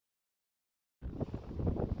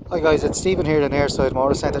Hi guys, it's Stephen here in Airside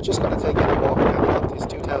Motor Centre. Just going to take you a walk around this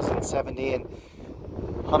 2017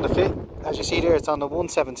 Honda Fit. As you see there, it's on the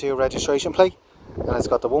 172 registration plate and it's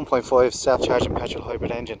got the 1.5 self-charging petrol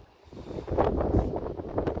hybrid engine.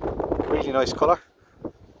 Really nice colour.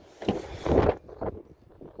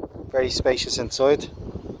 Very spacious inside.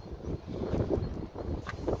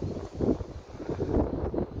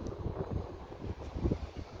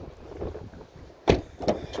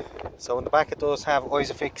 So in the back it does have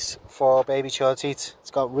Isofix for baby child seats. It's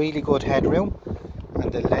got really good headroom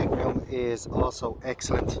and the leg room is also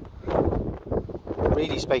excellent.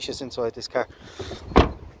 Really spacious inside this car.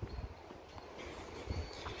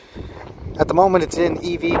 At the moment it's in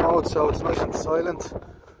EV mode, so it's nice and silent.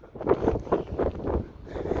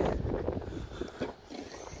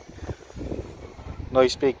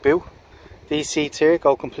 Nice big boot. These seats here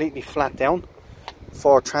go completely flat down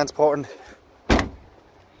for transporting.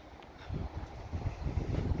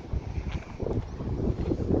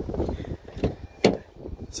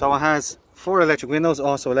 So it has 4 electric windows,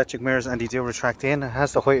 also electric mirrors, and they do retract in. It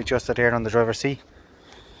has the height adjuster there on the driver's seat.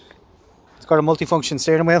 It's got a multifunction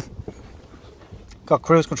steering wheel. Got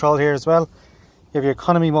cruise control here as well. You have your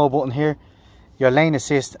economy mode button here, your lane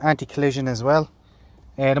assist, anti-collision as well.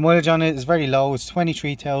 The mileage on it is very low. It's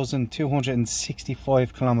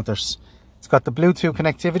 23,265 kilometers. It's got the Bluetooth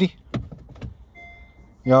connectivity.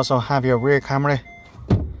 You also have your rear camera,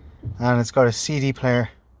 and it's got a CD player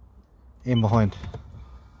in behind.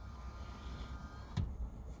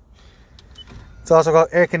 It's also got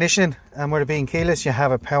air conditioning, and with it being keyless you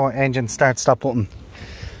have a power engine start stop button.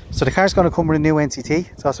 So the car's going to come with a new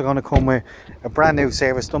NCT. It's also going to come with a brand new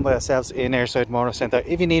service done by ourselves in Airside Motor Centre.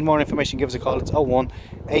 If you need more information, give us a call. It's 01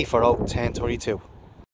 840 1032.